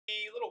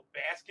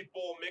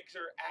basketball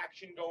mixer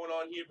action going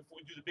on here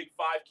before we do the big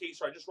 5K.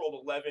 So I just rolled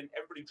 11.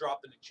 Everybody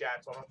dropped in the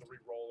chat, so I don't have to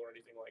re-roll or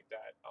anything like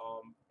that.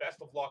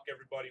 Best of luck,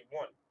 everybody.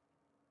 1,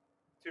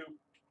 2,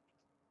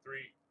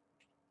 3,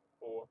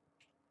 4,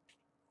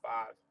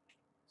 5,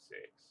 6,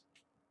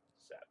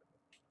 7,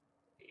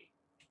 8,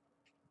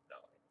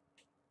 9,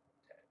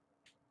 10.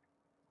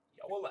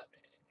 Yo, 11.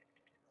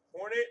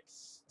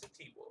 Hornets to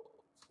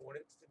T-Wolves.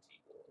 Hornets to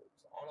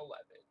T-Wolves on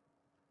 11.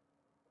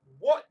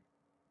 1,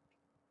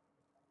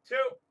 2,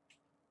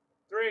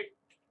 3,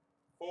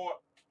 4,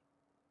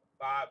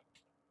 5,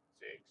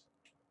 6,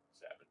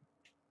 7,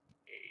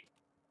 8,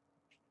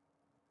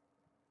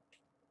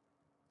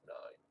 9,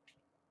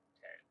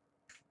 10.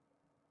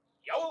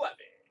 Yo, 11.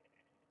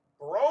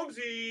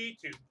 Bromsy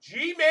to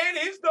G-Man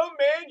is the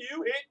man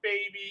you hit,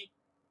 baby.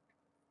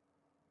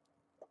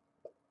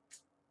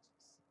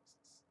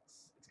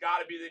 It's got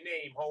to be the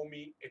name,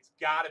 homie. It's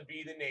got to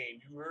be the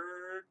name. You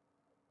heard?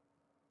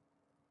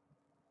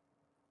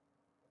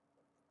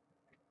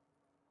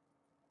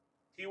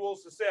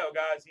 T-Wolves for sale,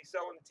 guys. He's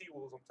selling the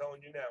T-Wolves, I'm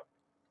telling you now.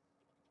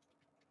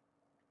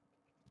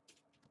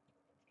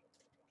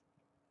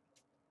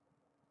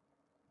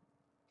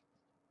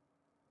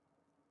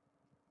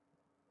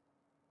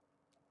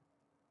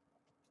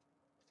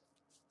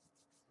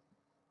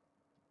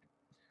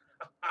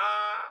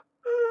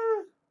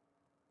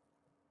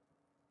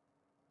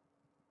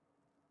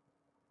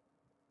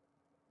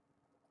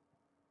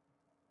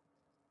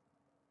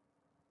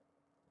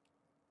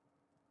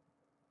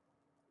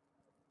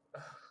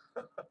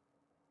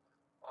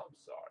 I'm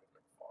sorry,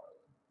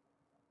 McFarland.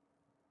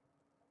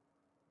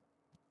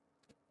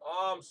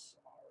 I'm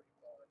sorry,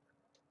 bud.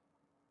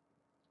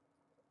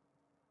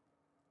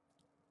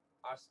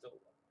 I still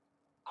love you.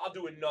 I'll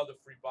do another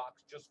free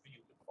box just for you,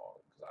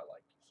 McFarland, because I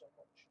like you so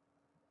much.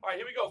 All right,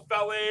 here we go,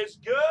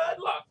 fellas. Good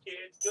luck,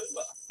 kids. Good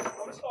luck. I'm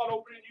going to start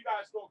opening. You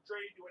guys don't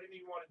trade. Do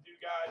anything you want to do,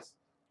 guys.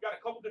 You got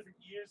a couple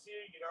different years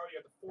here. You know, you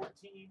got the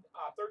 13,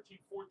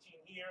 14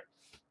 here.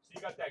 So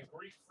you got that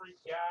Greek freak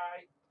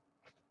guy.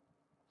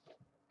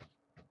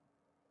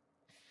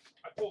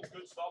 I pulled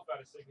good stuff out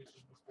of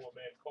signatures before,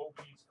 man.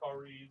 Kobe's,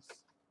 Curry's.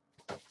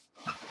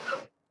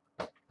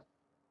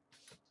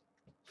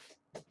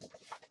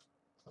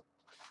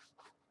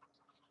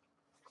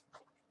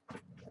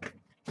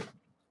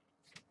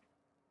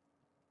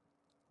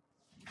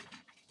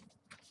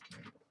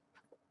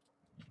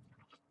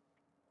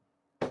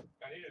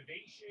 Got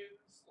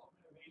innovations, love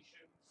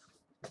innovations.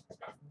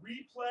 Got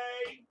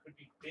replay, could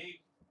be big.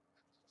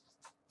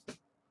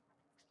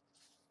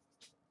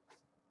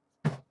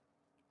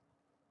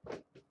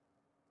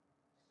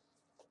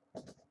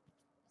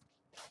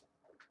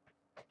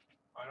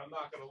 All right, I'm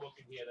not going to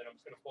look in here, then I'm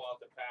just going to pull out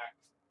the pack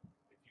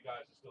if you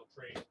guys are still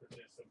trading, because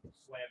there's some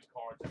slammed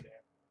cards in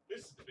there.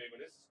 This is the big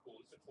one. This is cool.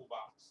 This is a cool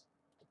box.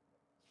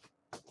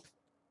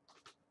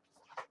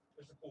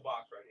 This is a cool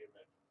box right here,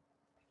 man.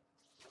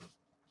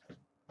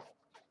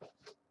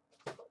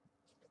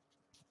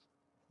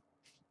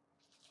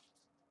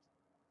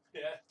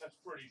 Yeah, that's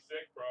pretty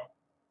sick, bro.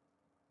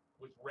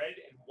 With red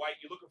and white.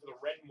 You're looking for the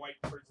red and white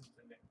prisms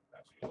in there.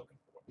 That's what you're looking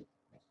for.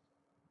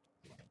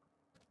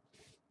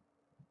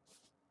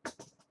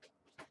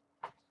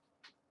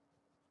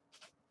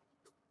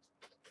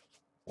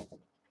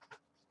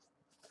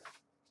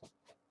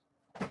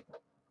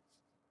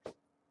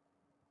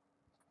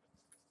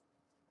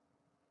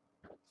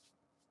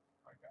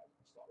 All right, guys,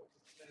 let's start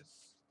opening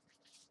this.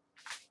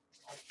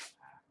 Oh,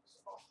 packs.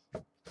 Oh.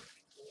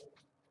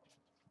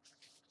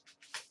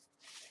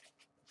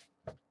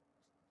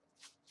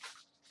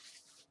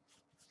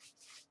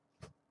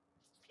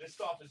 This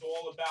stuff is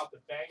all about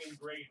the banging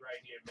grade right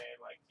here, man.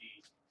 Like the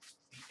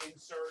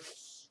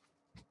inserts,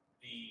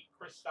 the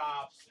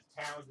Kristaps, the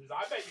Towns.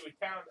 I bet you a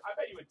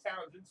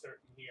Towns insert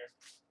in here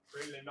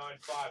greater than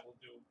 9.5 will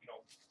do, you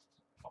know,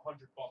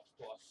 $100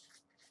 plus.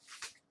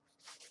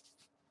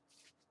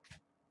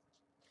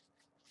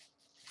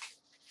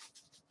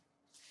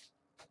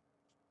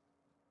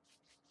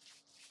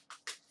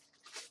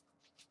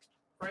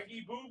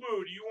 Frankie Boo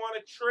Boo, do you want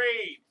to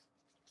trade?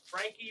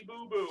 Frankie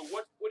Boo Boo,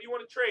 what do you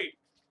want to trade?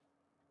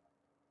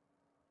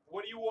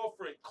 What are you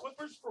offering?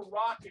 Clippers for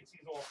Rockets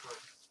he's offering.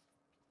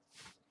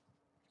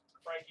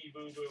 Frankie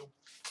Boo Boo.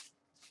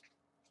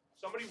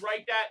 Somebody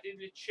write that in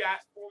the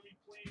chat for me,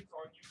 please,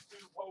 on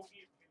YouTube,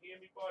 Hoagie, if you can hear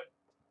me, bud.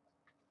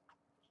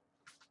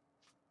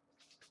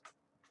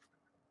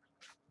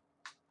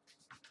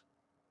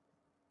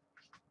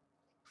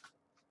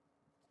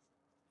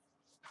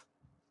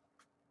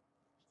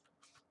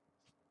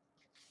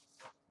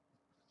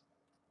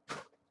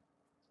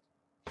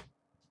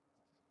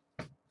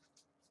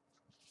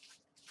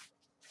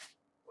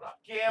 What up,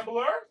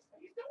 gambler? How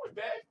you doing,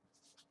 babe?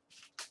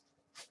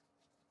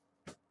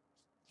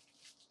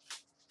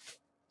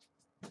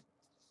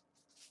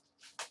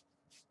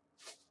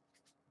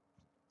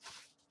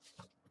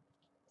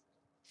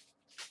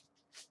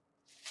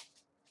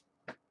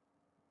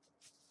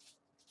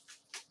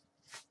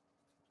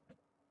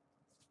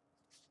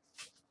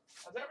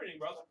 How's everything,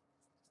 brother?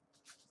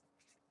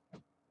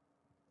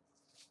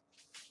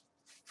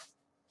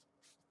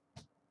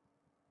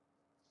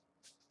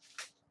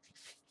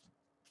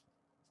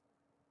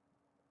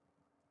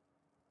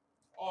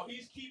 Oh,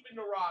 he's keeping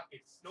the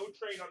Rockets. No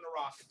trade on the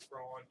Rockets,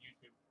 bro, on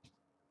YouTube.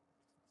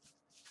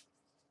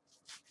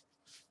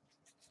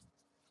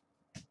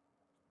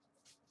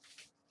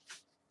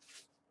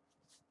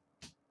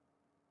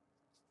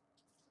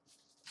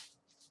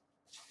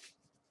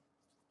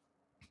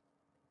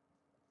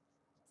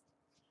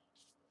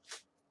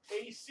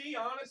 AC,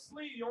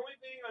 honestly, the only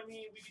thing, I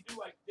mean, we could do,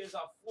 like, there's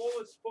a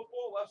flawless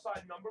football left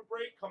side number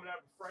break coming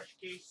out of a fresh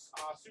case,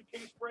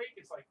 suitcase break.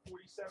 It's like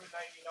 $47.99,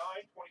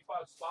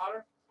 25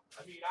 spotter.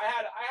 I mean, I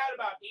had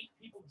about 8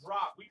 people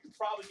drop. We could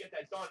probably get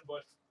that done,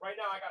 but right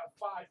now I got a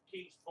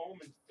 5-case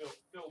Bowman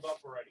filled up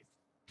already.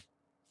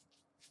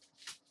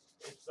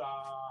 It's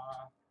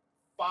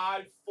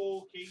 5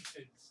 full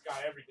cases.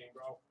 Got everything,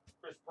 bro.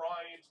 Chris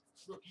Bryant,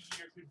 rookie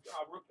year, 2013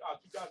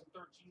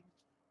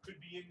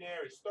 could be in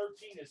there. His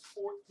 13, his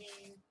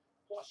 14,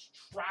 plus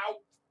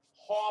Trout,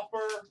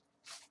 Hopper.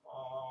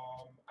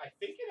 I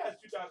think it has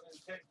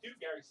 2010 too.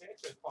 Gary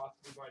Sanchez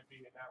possibly might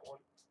be in that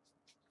one.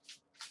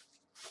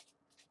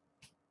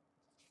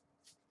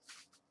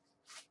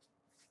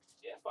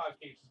 Yeah, 5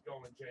 cases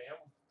going,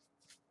 JM.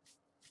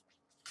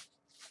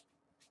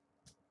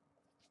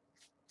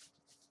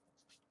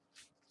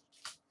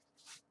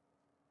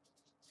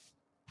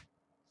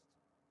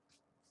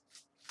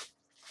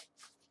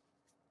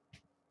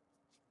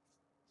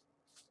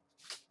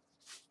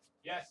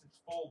 Yes, it's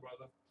full,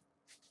 brother.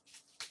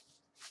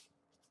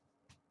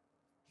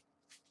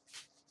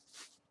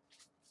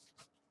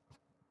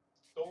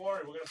 Don't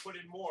worry, we're going to put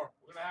in more.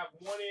 We're going to have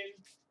one in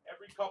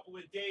every couple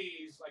of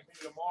days. Like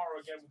maybe tomorrow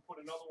again, we'll put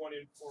another one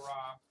in for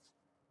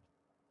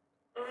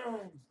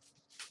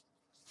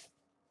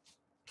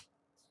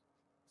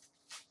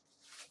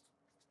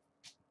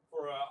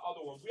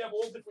other ones. We have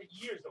all different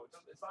years, though.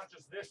 It's not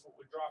just this, what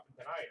we're dropping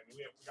tonight. I mean,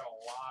 we got a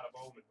lot of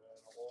Bowman, man.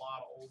 A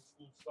lot of old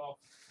school stuff.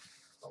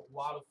 It's a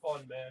lot of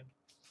fun, man.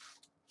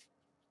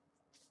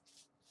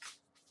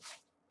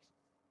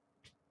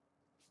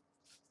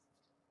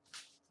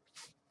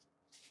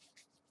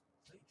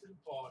 Late to the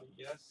party.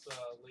 Yes,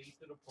 late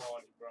to the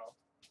party, bro.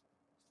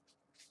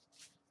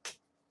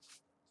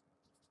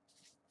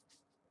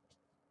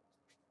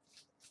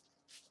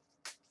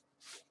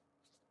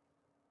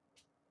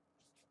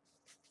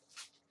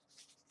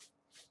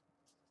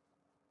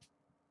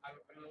 I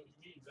don't know what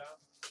you mean,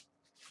 Val.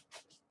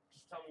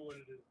 Just tell me what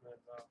it is, man,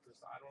 Val, because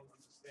I don't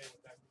understand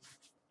what that means.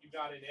 You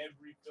got in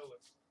every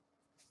filler.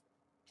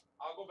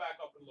 I'll go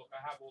back up and look. I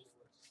have all the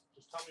lists.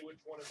 Just tell me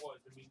which one it was.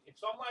 I mean, if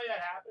something like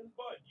that happens,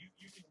 bud, you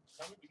can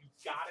tell me, but you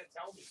gotta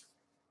tell me.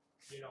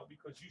 You know,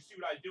 because you see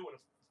what I do when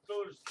a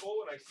filler's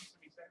full and I see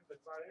somebody saying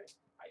that's not it,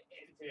 I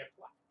add it to their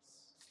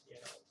plots. You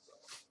know, so.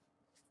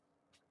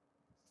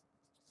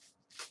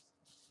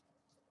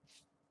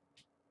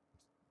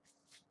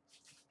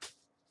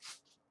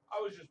 I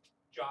was just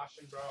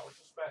joshing, bro. I was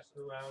just messing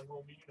around,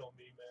 homie. You know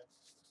me, man.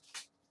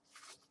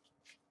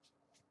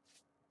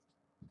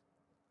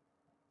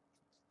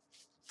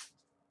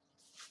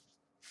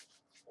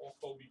 All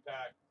Kobe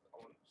pack. I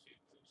want to see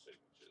the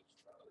signatures.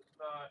 No, it's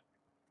not.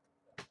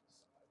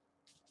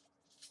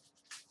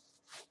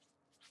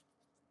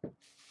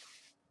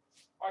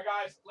 All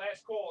right, guys.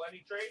 Last call.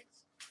 Any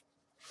trades?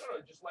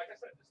 No, just like I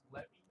said, just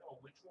let me know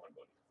which one,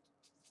 buddy.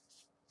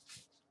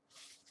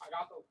 I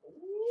got the.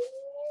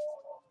 Ooh,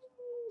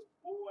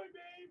 boy,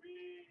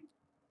 baby.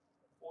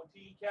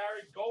 14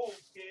 karat gold,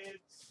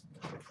 kids.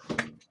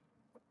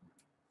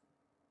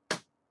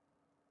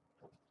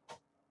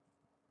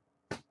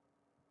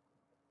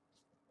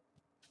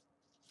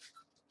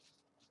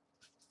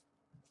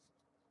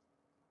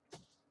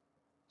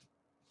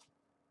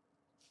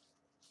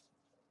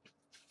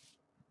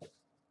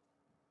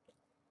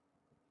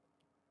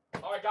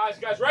 All right, guys.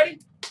 You guys ready?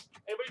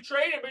 Anybody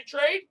trade? Anybody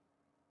trade?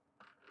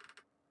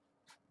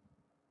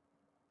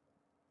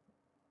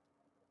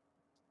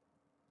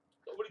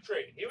 Nobody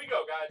traded. Here we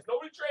go, guys.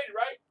 Nobody traded,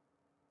 right?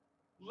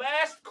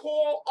 Last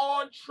call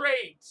on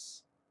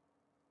trades.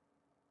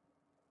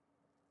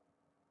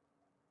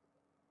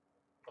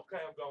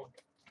 Okay, I'm going.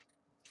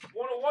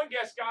 One-on-one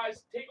guess,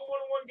 guys. Take a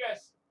one-on-one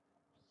guess.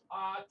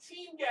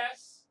 Team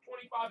guess,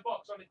 $25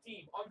 on the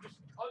team.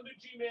 Under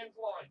G-Man's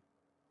line.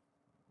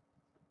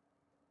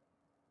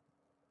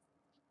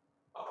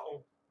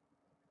 Oh.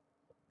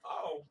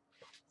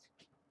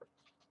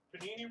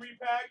 Panini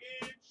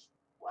repackage.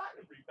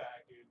 Platinum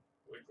repackage.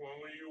 Which one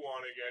do you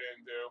want to get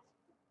into?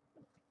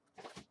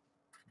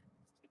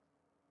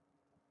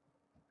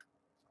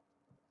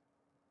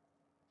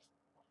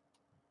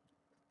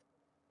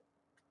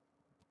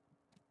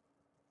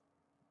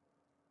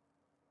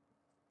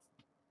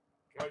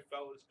 All right,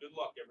 fellas. Good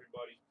luck,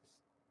 everybody.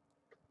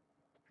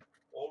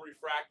 All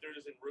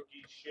refractors and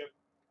rookies ship.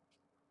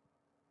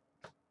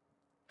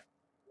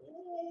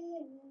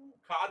 Ooh,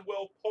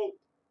 Codwell Pope,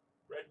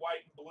 red,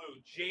 white, and blue.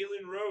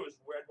 Jalen Rose,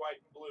 red,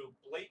 white, and blue.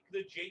 Blake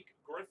the Jake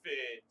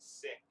Griffin,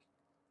 sick.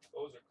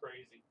 Those are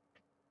crazy.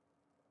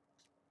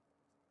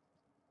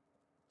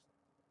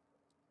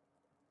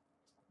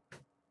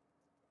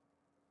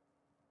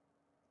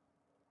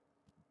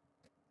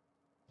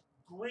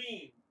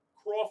 Green,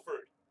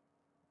 Crawford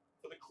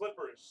for the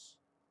Clippers.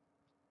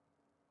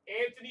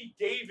 Anthony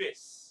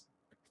Davis.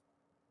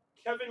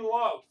 Kevin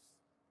Love.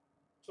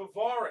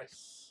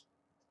 Tavares.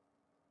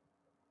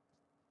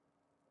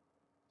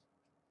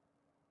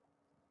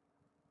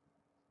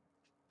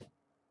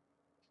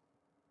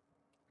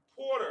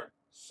 Porter.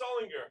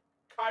 Sullinger.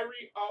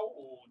 Kyrie.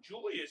 Oh,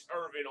 Julius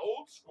Erving.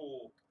 Old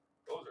school.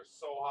 Those are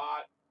so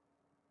hot.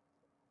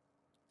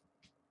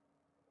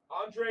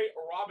 Andre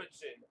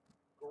Robinson.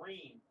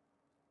 Green.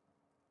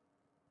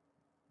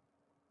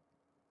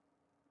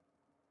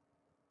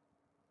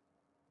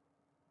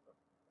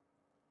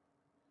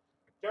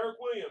 Derek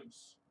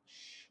Williams.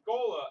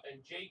 Scola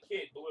and J.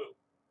 Kidd. Blue.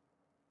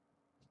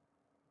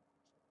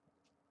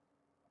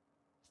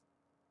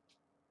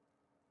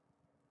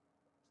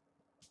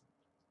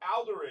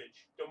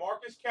 Aldridge.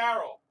 DeMarcus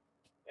Carroll.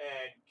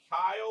 And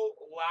Kyle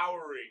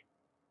Lowry.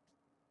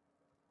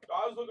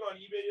 I was looking on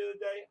eBay the other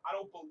day. I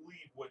don't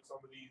believe what some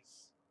of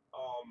these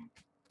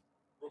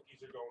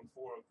rookies are going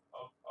for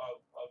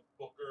of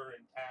Booker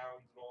and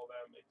Towns and all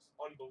them. It's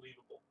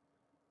unbelievable.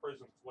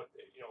 Prisms, what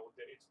they,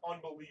 it's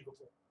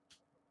unbelievable.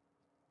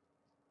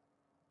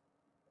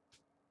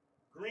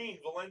 Green,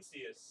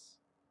 Valencius.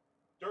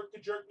 Dirk the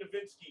Jerk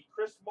Nowitzki,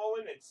 Chris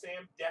Mullin, and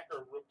Sam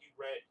Decker, rookie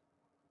red.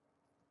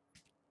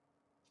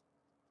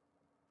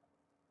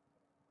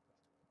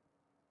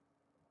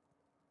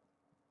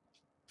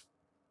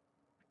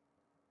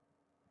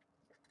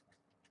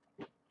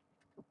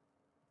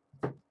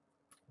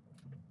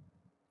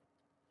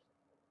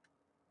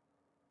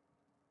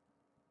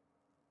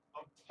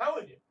 I'm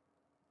telling you.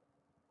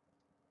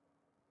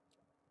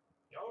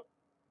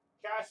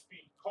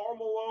 Caspi, Karl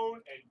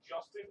Malone, and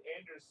Justin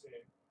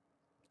Anderson.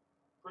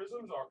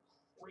 Prisms are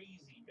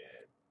crazy,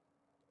 man.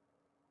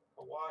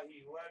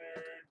 Kawhi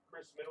Leonard,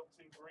 Chris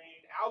Middleton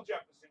Green, Al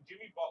Jefferson,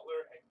 Jimmy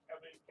Butler, and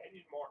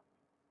Kenyon Martin.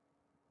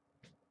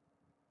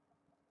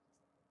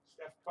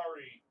 Steph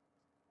Curry,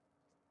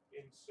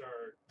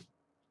 insert.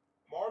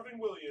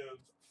 Marvin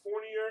Williams,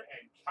 Fournier,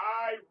 and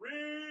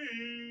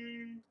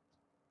Kyrie.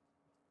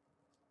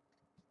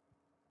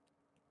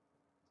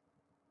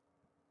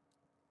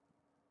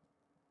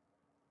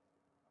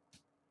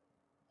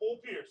 Paul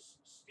Pierce,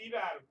 Steve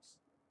Adams,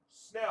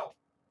 Snell,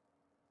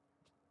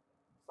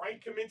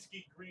 Frank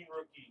Kaminsky, green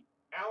rookie,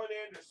 Allen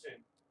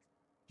Anderson,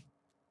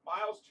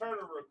 Miles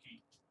Turner rookie,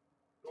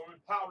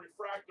 Norman Powell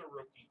refractor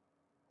rookie,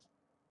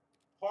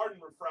 Harden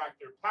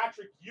refractor,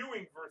 Patrick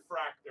Ewing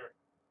refractor,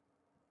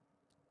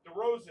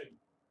 DeRozan,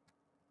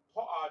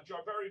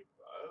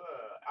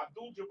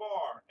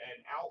 Abdul-Jabbar,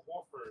 and Al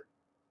Horford.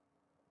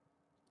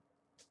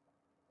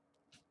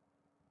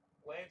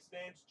 Lance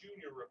Nance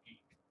Jr. rookie.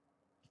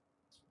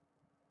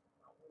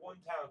 One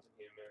Townsend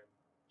here, man.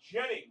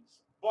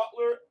 Jennings,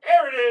 Butler,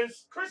 there it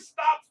is.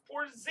 Kristaps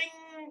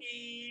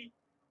Porzingis.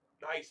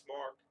 Nice,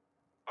 Mark.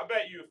 I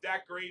bet you if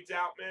that grades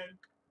out, man,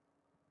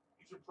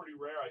 these are pretty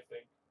rare, I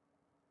think.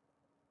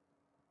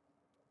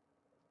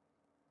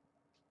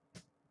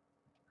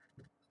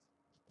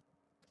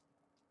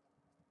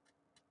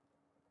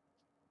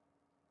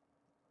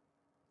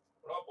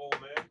 What up,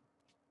 old man?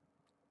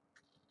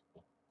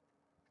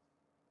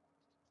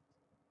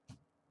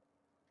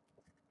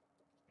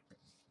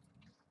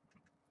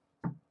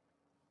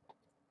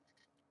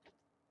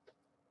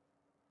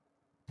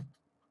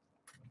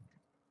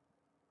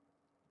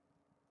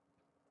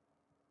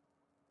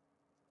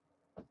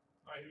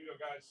 All right, here we go,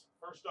 guys.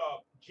 First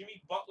up,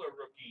 Jimmy Butler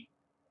rookie.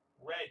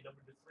 Red,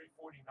 number to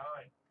 349.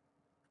 How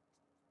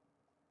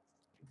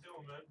you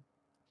doing, man?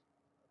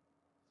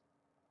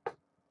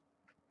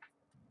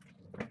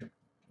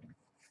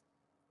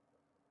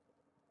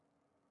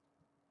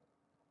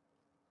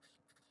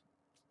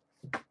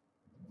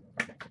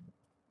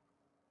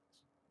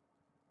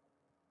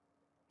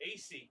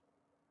 AC.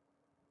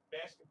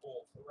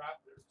 Basketball for the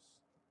Raptors.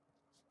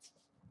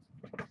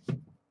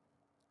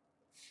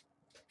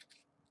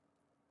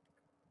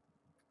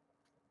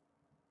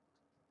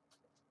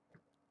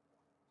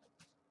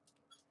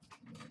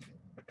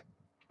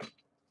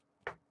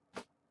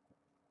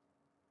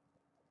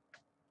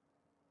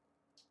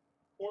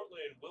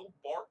 Portland, Will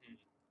Barton.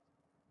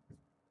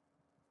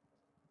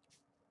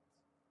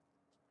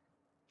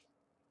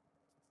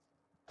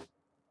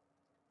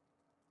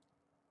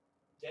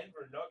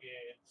 Denver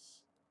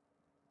Nuggets.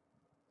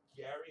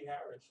 Gary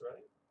Harris,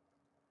 right?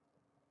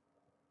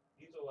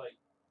 These are like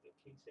the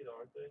Kings hit,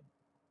 aren't they?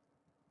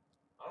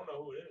 I don't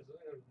know who it is. I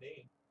don't know his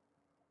name.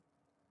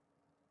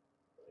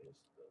 Yes,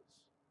 it does.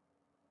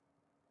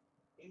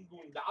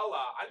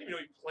 Ingundala. I didn't even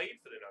know he played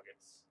for the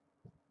Nuggets.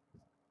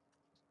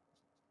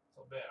 That's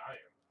how bad I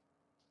am.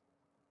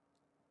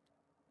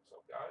 What's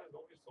up, guys?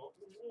 Nobody's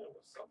talking to me.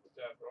 What's up with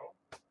that, bro?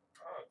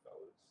 All right,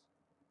 fellas.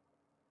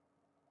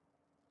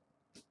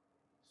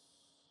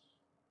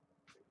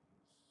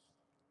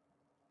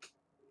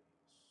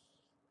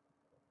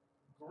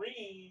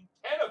 Green,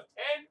 10 of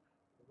 10,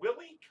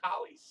 Willie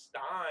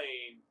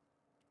Cauley-Stein.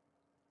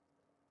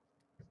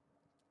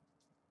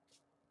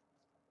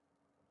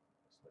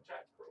 My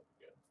chat's broke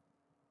again.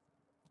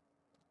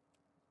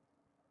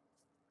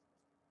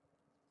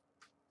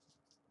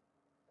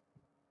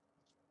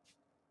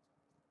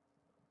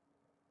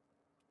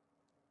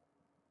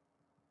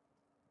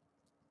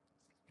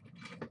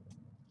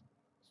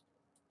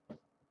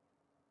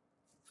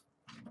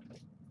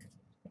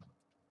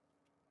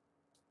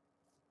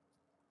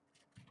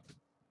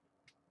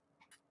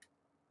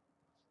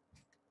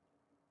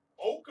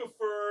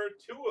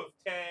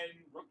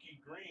 2/10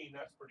 rookie green.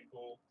 That's pretty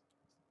cool.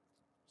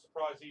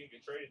 Surprised he didn't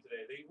get traded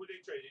today. Who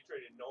they traded? They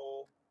traded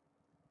Noel.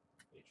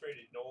 They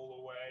traded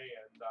Noel away,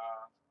 and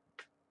that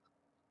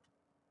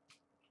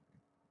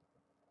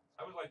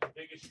was like the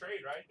biggest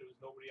trade, right? There was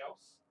nobody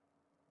else.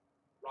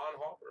 Ron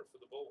Harper for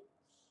the Bulls.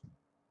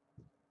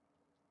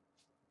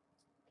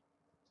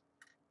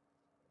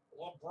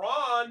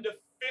 LeBron to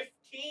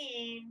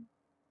 15.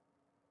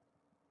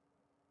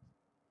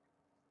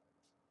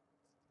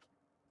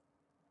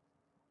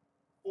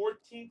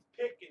 '14th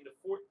pick in the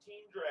 14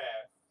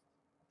 draft.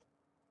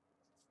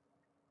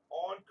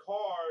 On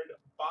card,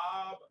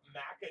 Bob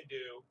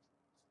McAdoo,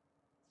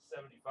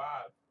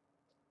 75.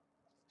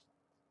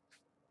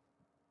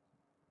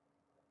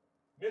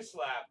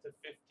 Mislap to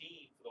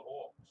 15 for the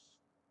Hawks.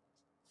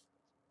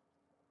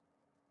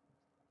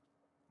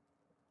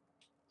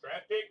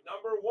 Draft pick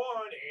number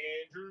 1,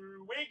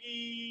 Andrew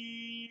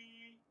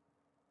Wiggy.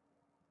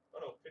 Oh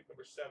no, pick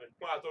number 7.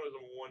 Well, I thought it was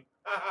number 1.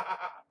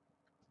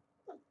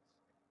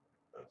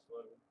 That's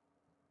funny.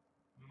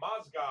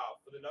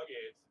 Mozgov for the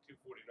Nuggets,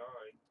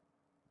 249.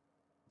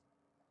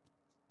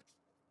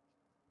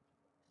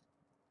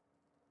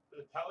 For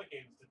the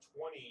Pelicans, the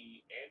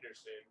 20,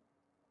 Anderson.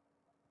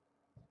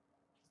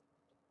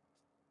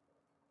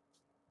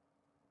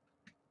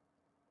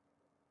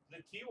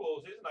 The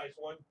T-Wolves is a nice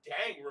one.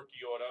 Dang,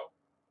 rookie auto.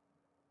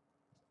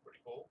 Pretty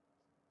cool.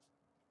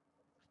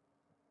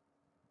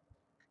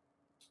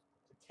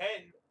 To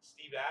 10,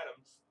 Steve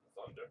Adams, the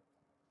Thunder.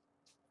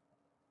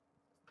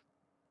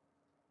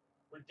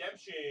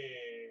 Redemption.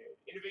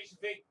 Innovation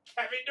thing,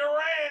 Kevin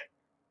Durant.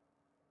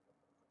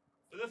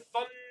 For the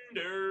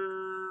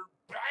Thunder.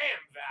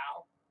 Bam,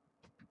 Val.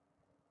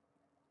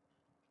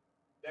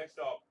 Next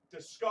up,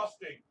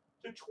 disgusting.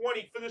 To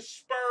 20 for the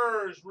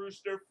Spurs,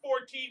 Rooster.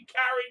 14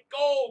 karat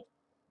gold.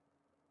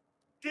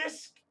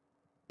 Disc.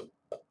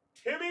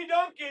 Timmy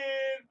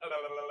Duncan.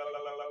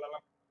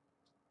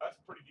 That's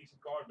a pretty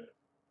decent card, man.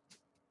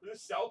 For the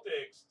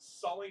Celtics,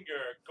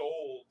 Sullinger,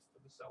 gold for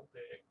the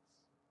Celtics.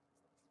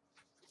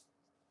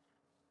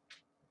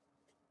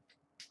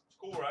 It's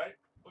cool, right?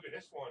 Look at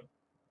this one.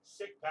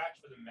 Sick patch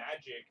for the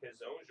Magic.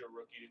 Hezonja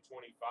rookie to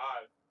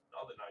 25.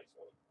 Another nice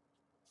one.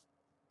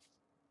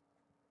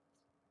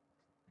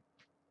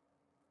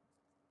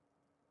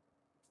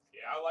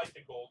 Yeah, I like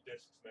the gold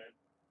discs, man.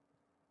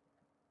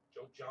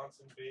 Joe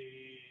Johnson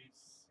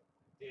base.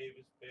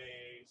 Davis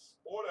base.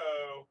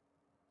 Auto.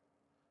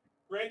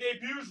 Grand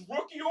debuts.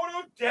 Rookie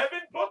auto.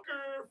 Devin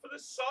Booker for the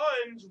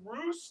Suns.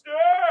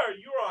 Rooster.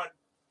 You're on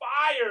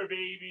fire,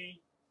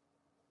 baby.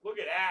 Look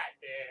at that,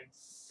 man.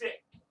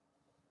 Sick.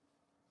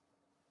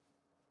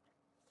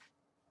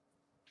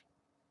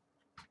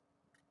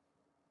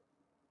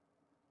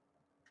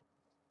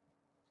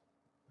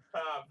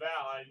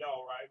 Val, I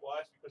know, right? Well,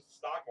 that's because the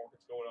stock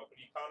market's going up, and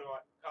the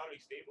economy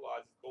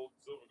stabilizes, gold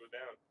and silver go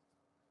down.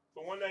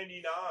 For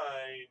 199,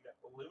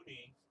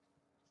 Looney.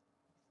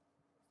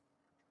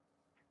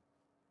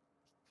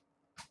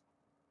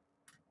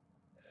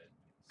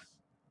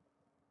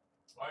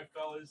 All right,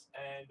 fellas,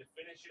 and to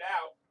finish it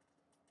out,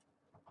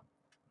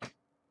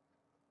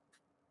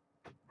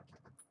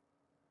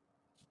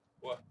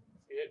 what?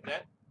 You hitting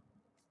that?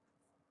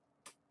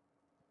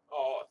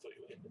 Oh, I thought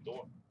you were hitting the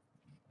door.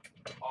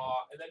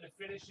 And then to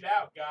finish it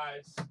out,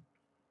 guys,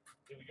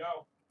 here we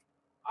go.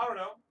 I don't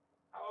know.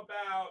 How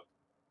about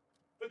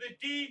for the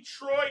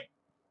Detroit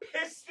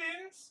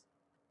Pistons,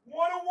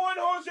 101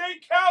 Jose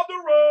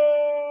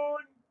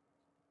Calderon.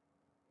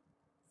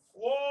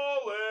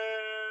 Flawless.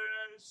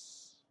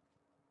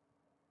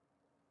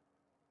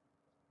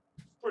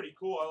 It's pretty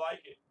cool. I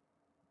like it.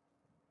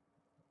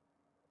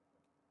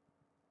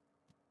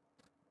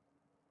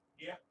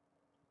 Yeah.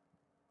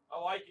 I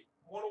like it.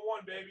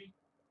 101, baby.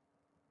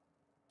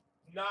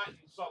 Not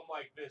in something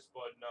like this,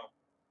 but no.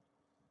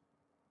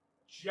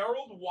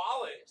 Gerald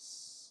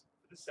Wallace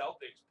for the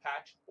Celtics.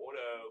 Patch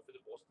auto for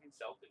the Boston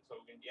Celtics.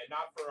 Hogan. Yeah,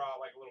 not for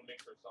like a little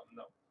mix or something,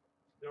 no.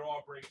 There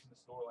are breaks in the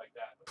store like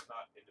that, but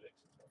not in the mix.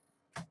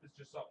 It's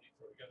just something you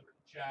throw together in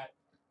the chat.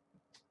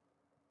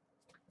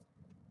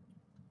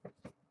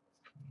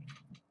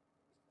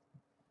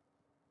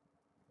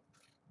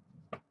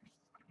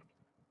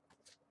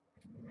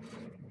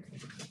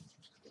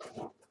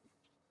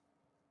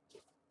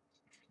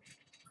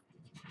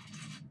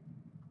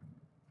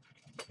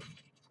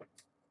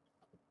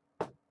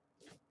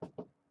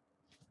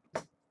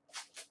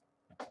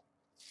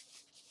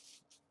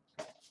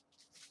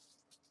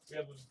 We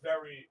have a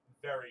very,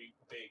 very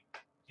big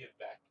give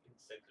back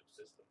incentive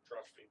system.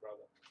 Trust me,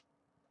 brother.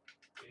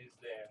 It is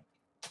there.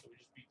 It would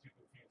just be too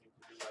confusing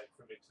to do like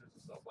for mixes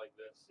and stuff like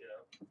this, you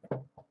know.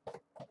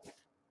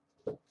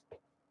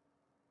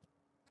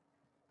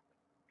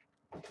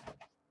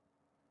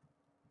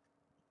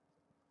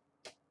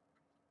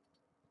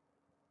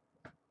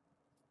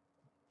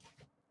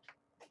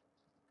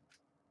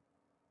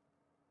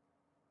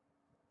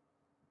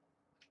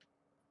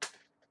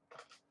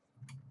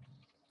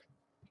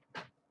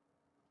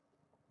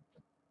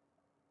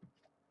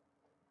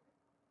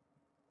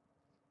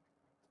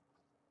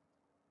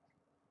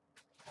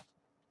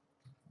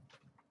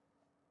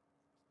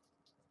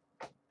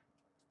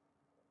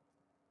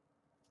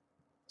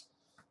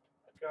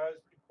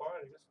 guys. Pretty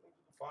quiet. I guess we'll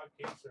do the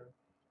 5K,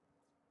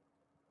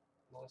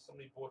 unless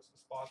somebody bought some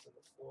spots in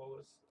the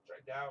flawless, which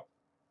I doubt.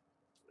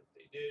 If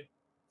they did,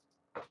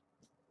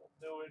 we'll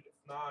do it. If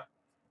not,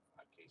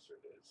 5K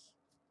it is.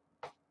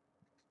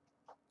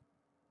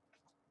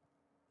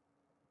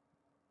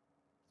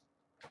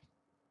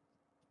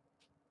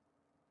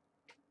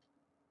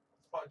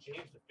 Come on,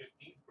 James, the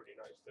 15, pretty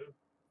nice too.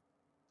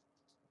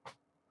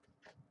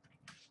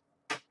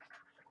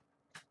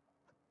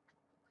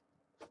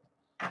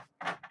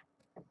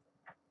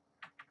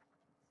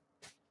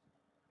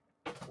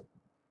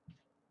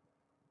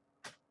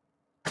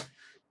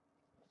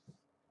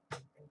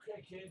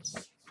 Okay,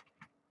 kids.